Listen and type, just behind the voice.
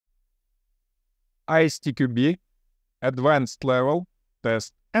ISTQB Advanced Level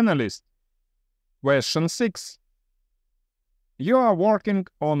Test Analyst. Question 6. You are working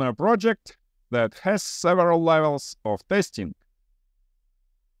on a project that has several levels of testing.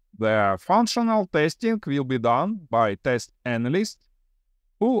 The functional testing will be done by test analysts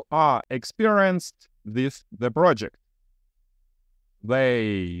who are experienced with the project.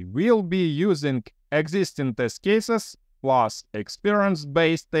 They will be using existing test cases plus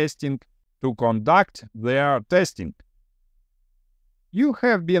experience-based testing to conduct their testing. You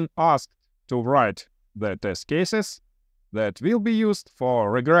have been asked to write the test cases that will be used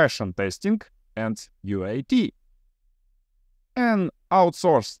for regression testing and UAT. An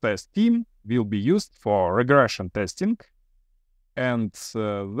outsourced test team will be used for regression testing, and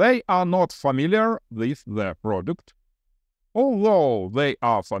they are not familiar with the product, although they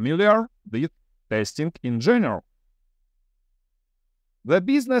are familiar with testing in general. The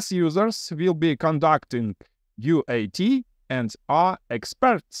business users will be conducting UAT and are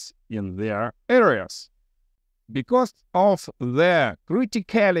experts in their areas. Because of the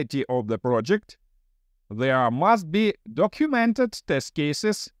criticality of the project, there must be documented test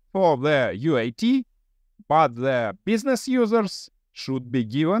cases for the UAT, but the business users should be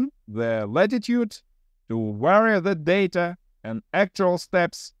given the latitude to vary the data and actual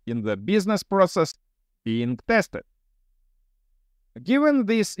steps in the business process being tested. Given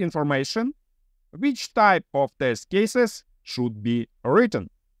this information, which type of test cases should be written?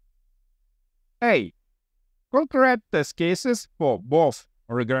 A. Concrete test cases for both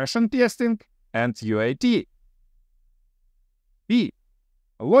regression testing and UAT. B.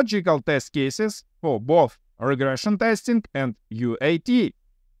 Logical test cases for both regression testing and UAT.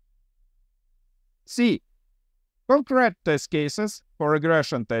 C. Concrete test cases for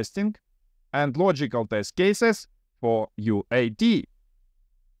regression testing and logical test cases for UAT.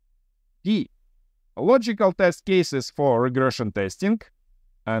 D. Logical test cases for regression testing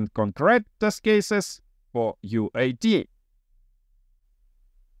and concrete test cases for UAT.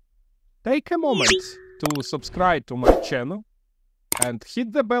 Take a moment to subscribe to my channel and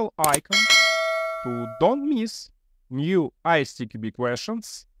hit the bell icon to don't miss new ISTQB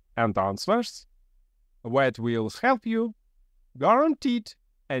questions and answers that will help you guaranteed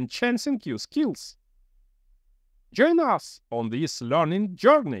enhancing your skills. Join us on this learning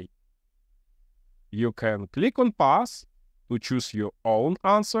journey. You can click on pause to choose your own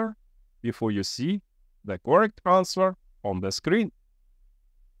answer before you see the correct answer on the screen.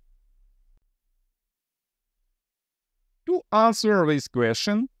 To answer this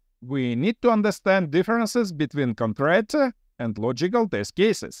question, we need to understand differences between concrete and logical test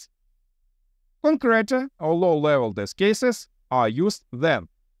cases. Concrete or low-level test cases are used then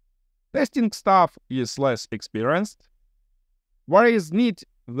testing staff is less experienced, whereas need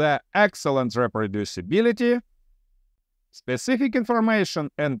the excellent reproducibility, specific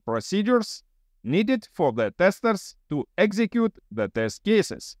information and procedures needed for the testers to execute the test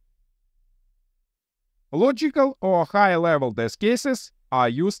cases. Logical or high-level test cases are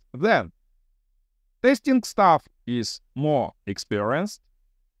used then testing staff is more experienced,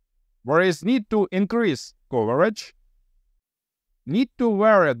 whereas need to increase coverage, need to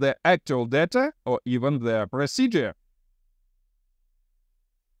vary the actual data or even the procedure.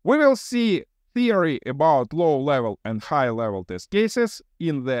 We will see theory about low-level and high-level test cases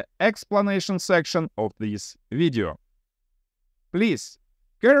in the explanation section of this video. Please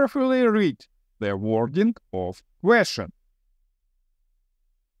carefully read the wording of question.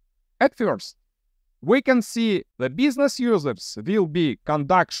 At first, we can see the business users will be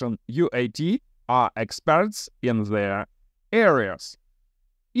conducting UAT are experts in their areas.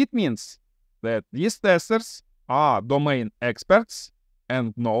 It means that these testers are domain experts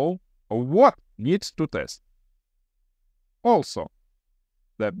and know what needs to test. Also,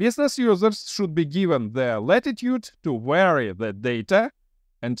 the business users should be given the latitude to vary the data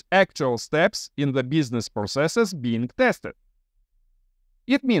and actual steps in the business processes being tested.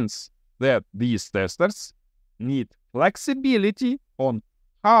 It means that these testers need flexibility on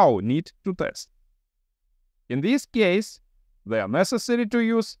how need to test. In this case, they are necessary to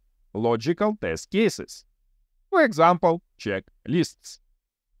use logical test cases. For example, check lists.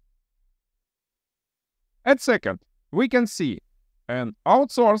 At second, we can see an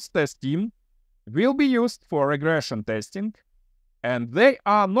outsourced test team will be used for regression testing, and they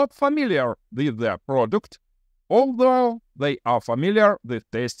are not familiar with their product, although they are familiar with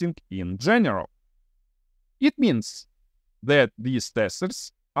testing in general. It means that these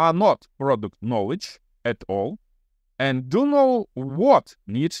testers are not product knowledge at all and do know what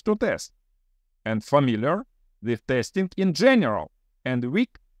needs to test, and familiar with testing in general, and we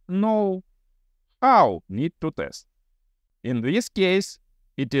know how need to test. In this case,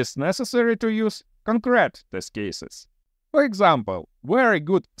 it is necessary to use concrete test cases. For example, very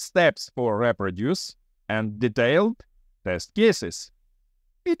good steps for reproduce and detailed test cases.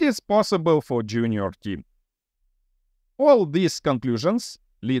 It is possible for junior team. All these conclusions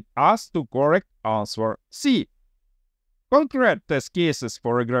lead us to correct answer C. Concrete test cases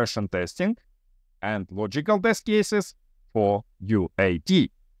for regression testing and logical test cases for UAT.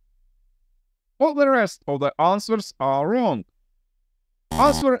 All the rest of the answers are wrong.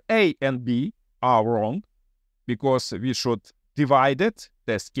 Answer A and B are wrong because we should divide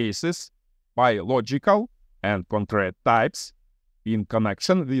test cases by logical and concrete types in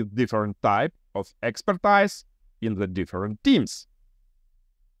connection with different type of expertise in the different teams.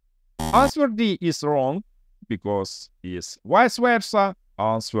 Answer D is wrong because is vice versa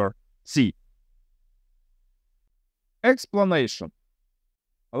answer C. Explanation.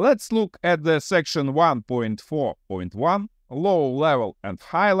 Let's look at the section 1.4.1 low-level and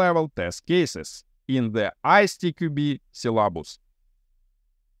high-level test cases in the ISTQB syllabus.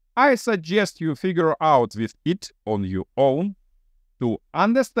 I suggest you figure out with it on your own to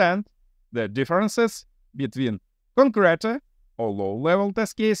understand the differences between concrete or low-level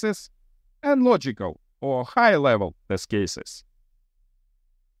test cases and logical or high-level test cases.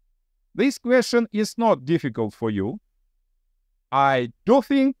 This question is not difficult for you. I do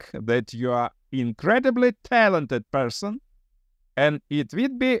think that you are an incredibly talented person, and it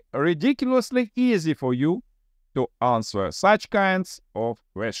would be ridiculously easy for you to answer such kinds of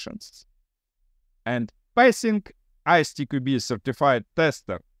questions. And passing ISTQB Certified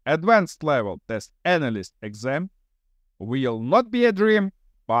Tester Advanced Level Test Analyst exam will not be a dream,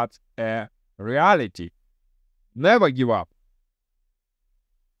 but a reality. Never give up.